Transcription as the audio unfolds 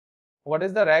What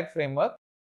is the RAG framework?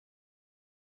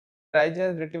 RAG,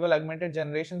 Retrieval Augmented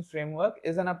Generation Framework,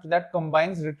 is an app that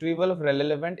combines retrieval of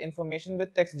relevant information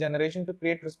with text generation to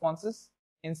create responses.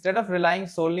 Instead of relying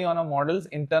solely on a model's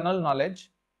internal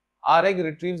knowledge, RAG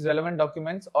retrieves relevant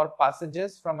documents or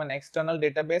passages from an external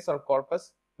database or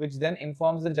corpus, which then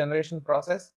informs the generation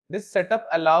process. This setup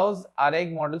allows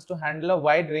RAG models to handle a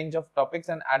wide range of topics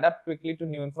and adapt quickly to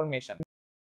new information.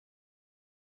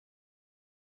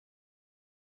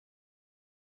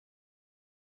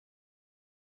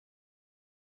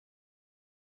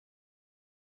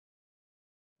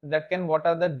 What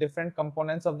are the different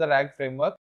components of the RAG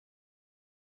framework?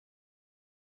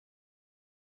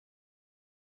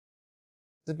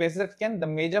 The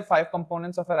major 5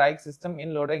 components of a RAG system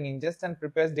in loading ingests and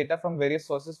prepares data from various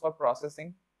sources for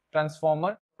processing.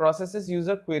 Transformer processes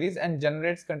user queries and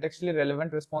generates contextually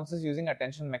relevant responses using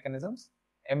attention mechanisms.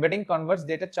 Embedding converts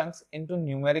data chunks into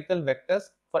numerical vectors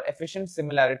for efficient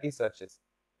similarity searches.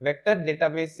 Vector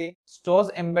database stores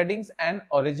embeddings and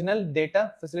original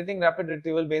data, facilitating rapid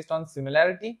retrieval based on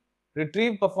similarity.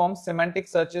 Retrieve performs semantic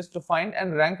searches to find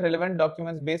and rank relevant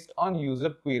documents based on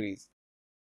user queries.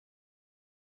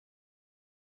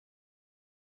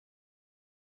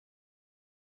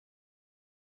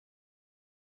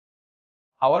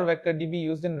 How are vector DB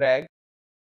used in RAG?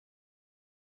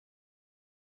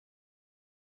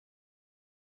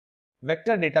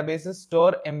 Vector databases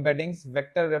store embeddings,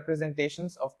 vector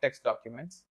representations of text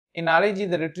documents. In RAG,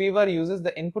 the retriever uses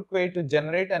the input query to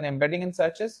generate an embedding and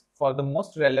searches for the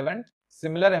most relevant,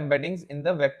 similar embeddings in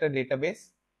the vector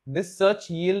database. This search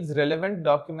yields relevant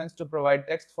documents to provide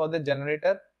text for the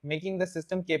generator, making the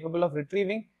system capable of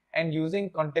retrieving and using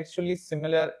contextually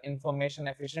similar information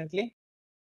efficiently.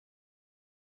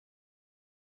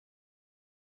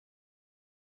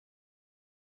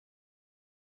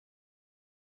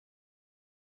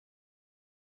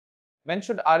 When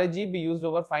should RAG be used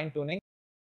over fine-tuning?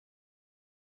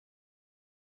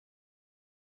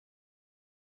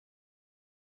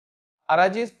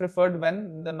 RAG is preferred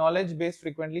when the knowledge base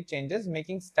frequently changes,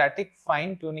 making static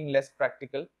fine-tuning less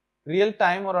practical.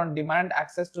 Real-time or on-demand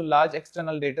access to large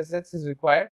external datasets is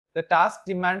required. The task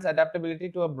demands adaptability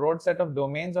to a broad set of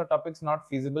domains or topics not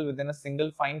feasible within a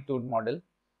single fine-tuned model.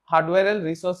 Hardware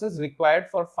resources required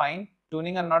for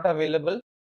fine-tuning are not available.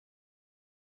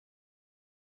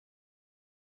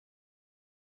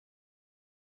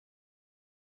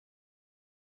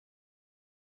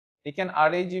 Can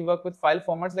RAG work with file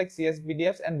formats like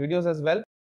CSVDFs and videos as well?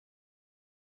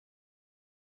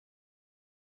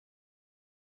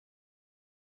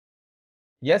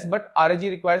 Yes, but RAG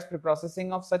requires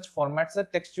preprocessing of such formats. The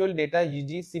textual data,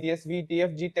 e.g. CSV,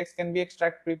 TFG text can be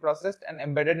extracted, pre-processed and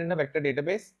embedded in a vector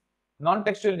database.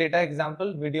 Non-textual data,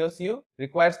 example, videos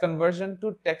requires conversion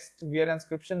to text via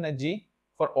transcription G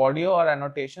for audio or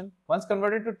annotation. Once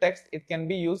converted to text, it can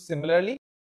be used similarly.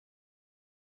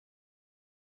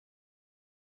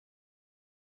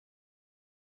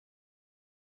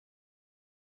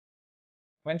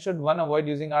 When should one avoid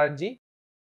using RAG?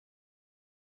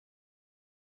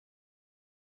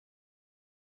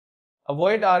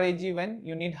 Avoid RAG when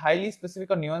you need highly specific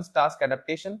or nuanced task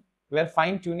adaptation, where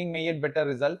fine-tuning may yield better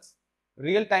results.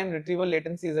 Real-time retrieval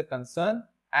latency is a concern,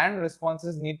 and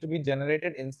responses need to be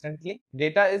generated instantly.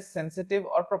 Data is sensitive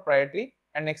or proprietary,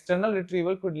 and external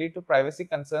retrieval could lead to privacy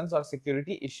concerns or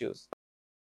security issues.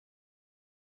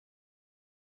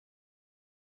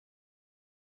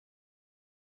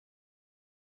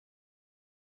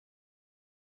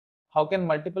 How can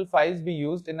multiple files be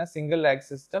used in a single RAG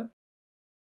system?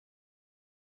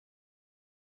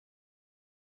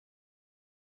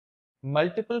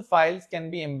 Multiple files can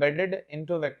be embedded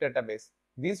into a vector database.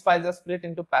 These files are split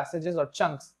into passages or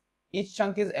chunks. Each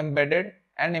chunk is embedded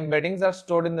and embeddings are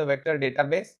stored in the vector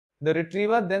database. The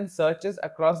retriever then searches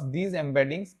across these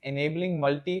embeddings, enabling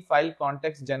multi-file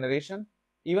context generation.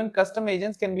 Even custom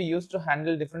agents can be used to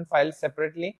handle different files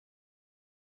separately.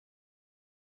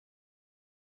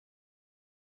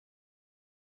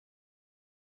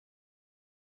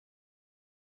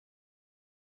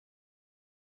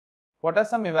 What are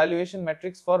some evaluation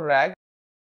metrics for RAG?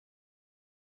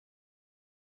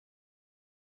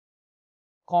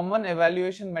 Common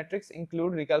evaluation metrics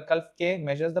include recalculf k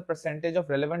measures the percentage of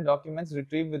relevant documents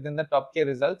retrieved within the top k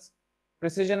results.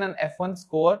 Precision and F1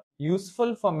 score,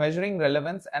 useful for measuring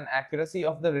relevance and accuracy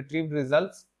of the retrieved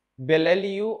results.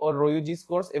 BELLU or ROUG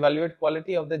scores evaluate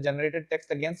quality of the generated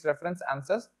text against reference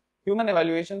answers. Human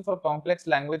evaluation for complex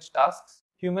language tasks.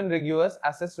 Human reviewers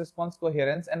assess response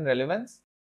coherence and relevance.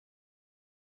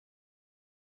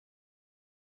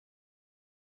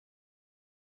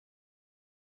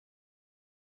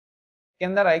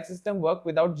 Can the RAG system work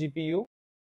without GPU?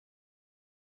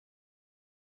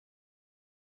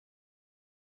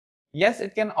 Yes,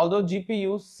 it can, although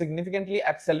GPUs significantly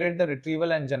accelerate the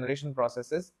retrieval and generation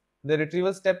processes. The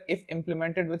retrieval step, if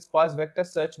implemented with sparse vector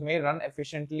search, may run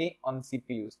efficiently on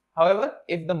CPUs. However,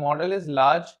 if the model is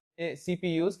large,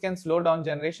 CPUs can slow down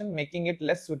generation, making it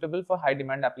less suitable for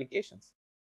high-demand applications.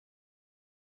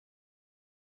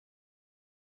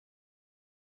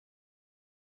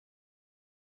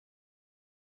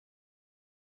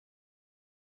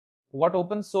 What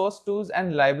open source tools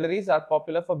and libraries are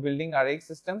popular for building RAG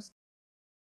systems?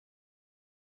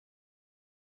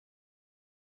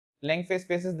 LangFace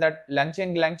spaces that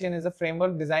LangChain is a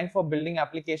framework designed for building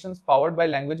applications powered by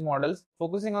language models,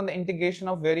 focusing on the integration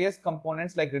of various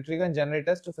components like retrieval and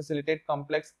generators to facilitate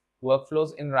complex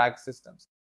workflows in RAG systems.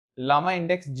 Llama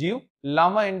Index GEO.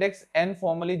 Llama Index N,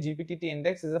 formerly GPTT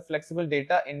Index, is a flexible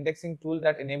data indexing tool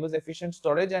that enables efficient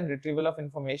storage and retrieval of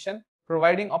information,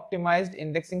 providing optimized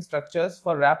indexing structures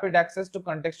for rapid access to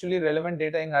contextually relevant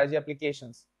data in RAG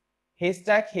applications.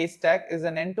 Haystack is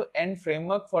an end-to-end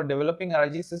framework for developing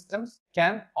RG systems,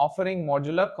 offering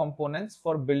modular components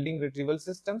for building retrieval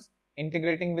systems,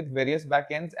 integrating with various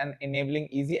backends, and enabling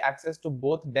easy access to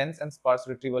both dense and sparse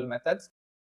retrieval methods.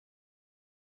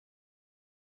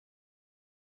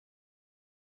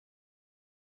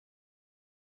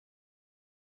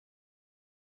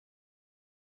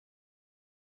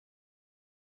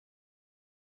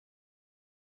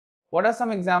 What are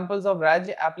some examples of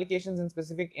RAG applications in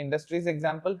specific industries?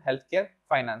 Example: healthcare,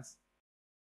 finance.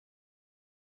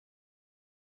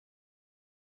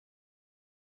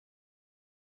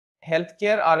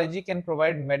 Healthcare RAG can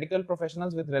provide medical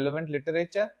professionals with relevant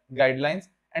literature, guidelines,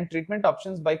 and treatment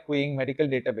options by querying medical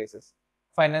databases.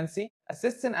 Financy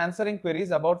assists in answering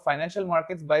queries about financial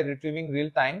markets by retrieving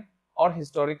real-time or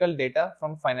historical data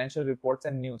from financial reports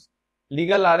and news.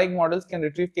 Legal RAG models can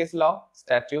retrieve case law,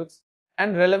 statutes,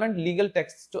 and relevant legal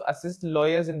texts to assist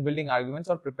lawyers in building arguments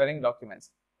or preparing documents.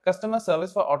 Customer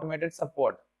service for automated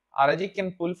support. RAG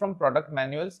can pull from product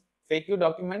manuals, FAQ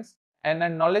documents, and a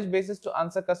knowledge bases to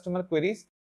answer customer queries.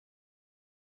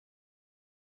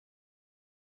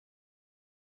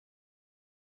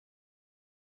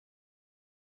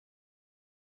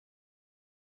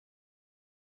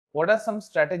 What are some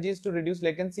strategies to reduce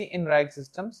latency in RAG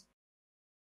systems?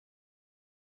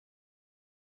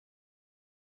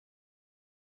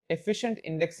 Efficient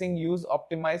indexing use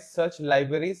optimized search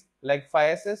libraries like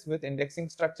FiSS with indexing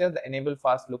structures that enable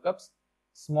fast lookups.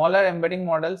 Smaller embedding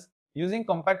models using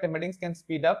compact embeddings can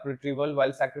speed up retrieval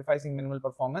while sacrificing minimal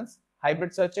performance.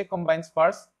 Hybrid search combines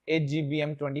sparse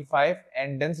 8GBM25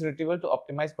 and dense retrieval to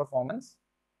optimize performance.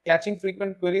 Catching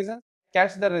frequent queries.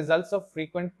 Catch the results of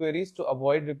frequent queries to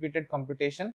avoid repeated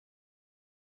computation.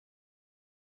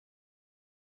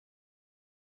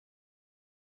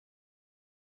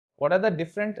 What are the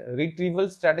different retrieval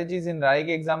strategies in RAG?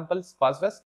 Example: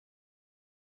 sparse.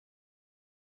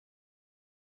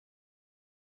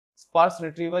 Sparse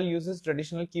retrieval uses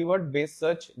traditional keyword-based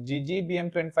search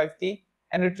GGBM25T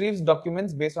and retrieves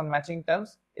documents based on matching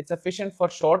terms. It's efficient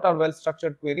for short or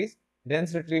well-structured queries.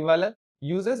 Dense retrieval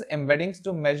uses embeddings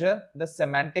to measure the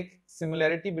semantic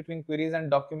similarity between queries and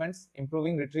documents,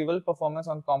 improving retrieval performance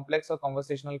on complex or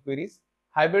conversational queries.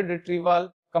 Hybrid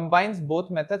retrieval combines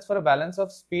both methods for a balance of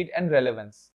speed and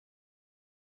relevance.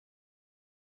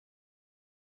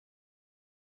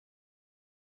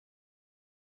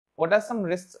 What are some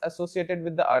risks associated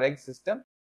with the RAG system?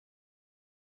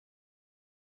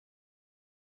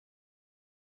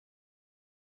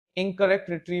 Incorrect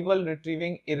retrieval,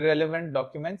 retrieving irrelevant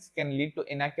documents can lead to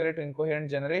inaccurate or incoherent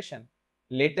generation.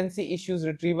 Latency issues,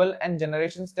 retrieval and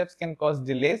generation steps can cause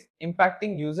delays,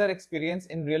 impacting user experience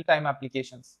in real-time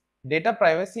applications. Data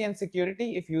privacy and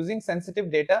security: if using sensitive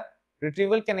data,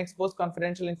 retrieval can expose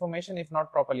confidential information if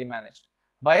not properly managed.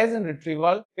 Bias in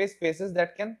retrieval face spaces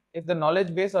that can, if the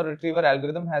knowledge base or retriever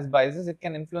algorithm has biases, it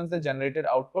can influence the generated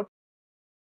output.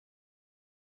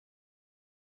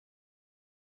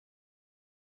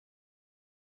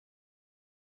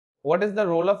 What is the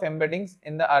role of embeddings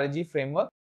in the RAG framework?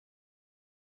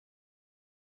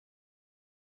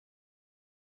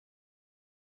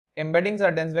 Embeddings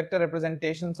are dense vector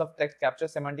representations of text capture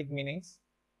semantic meanings.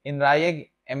 In RAG,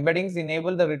 embeddings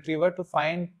enable the retriever to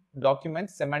find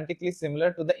documents semantically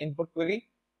similar to the input query,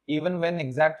 even when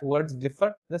exact words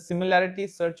differ. The similarity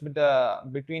search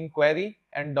between query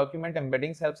and document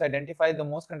embeddings helps identify the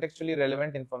most contextually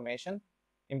relevant information,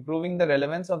 improving the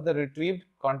relevance of the retrieved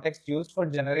context used for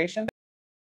generation.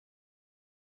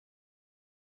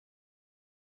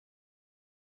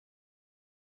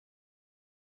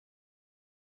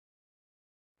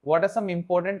 What are some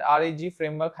important RAG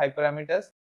framework hyperparameters?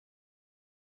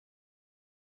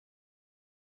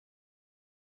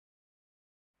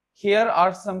 Here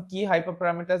are some key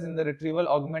hyperparameters in the retrieval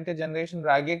augmented generation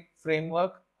RAG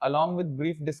framework, along with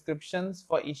brief descriptions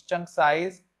for each chunk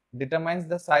size, determines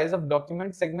the size of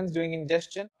document segments during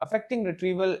ingestion, affecting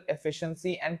retrieval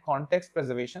efficiency and context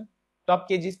preservation. Top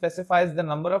KG specifies the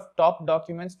number of top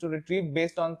documents to retrieve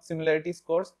based on similarity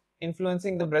scores,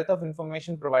 influencing the breadth of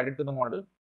information provided to the model.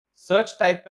 Search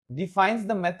type defines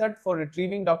the method for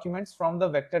retrieving documents from the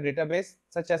vector database,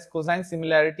 such as cosine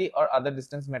similarity or other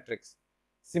distance metrics.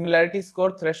 Similarity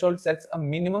score threshold sets a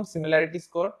minimum similarity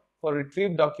score for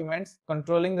retrieved documents,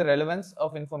 controlling the relevance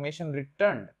of information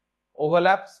returned.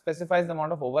 Overlap specifies the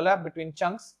amount of overlap between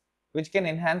chunks, which can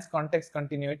enhance context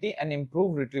continuity and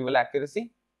improve retrieval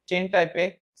accuracy. Chain type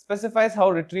A specifies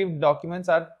how retrieved documents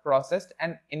are processed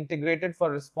and integrated for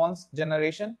response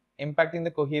generation, impacting the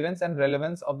coherence and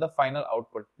relevance of the final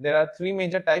output. There are three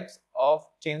major types of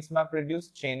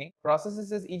chains-map-reduced chaining.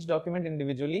 Processes each document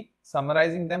individually,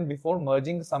 summarizing them before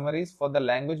merging the summaries for the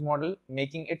language model,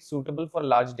 making it suitable for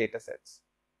large datasets.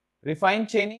 Refined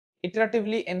chaining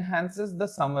iteratively enhances the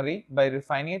summary by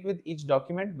refining it with each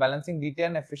document, balancing detail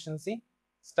and efficiency.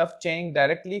 Stuff chaining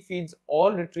directly feeds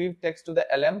all retrieved text to the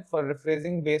LM for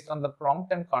rephrasing based on the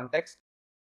prompt and context.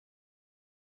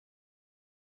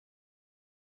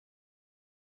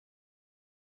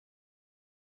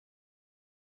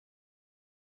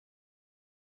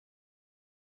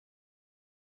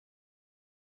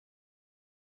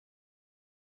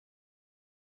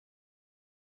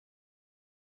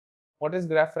 What is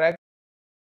GraphRag?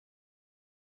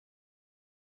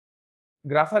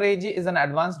 GraphRAG is an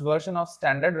advanced version of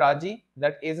standard RAG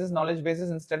that uses knowledge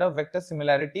bases instead of vector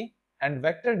similarity and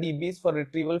vector DBs for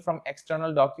retrieval from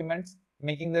external documents,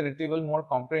 making the retrieval more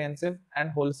comprehensive and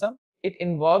wholesome. It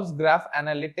involves graph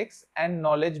analytics and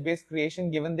knowledge base creation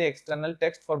given the external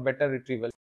text for better retrieval.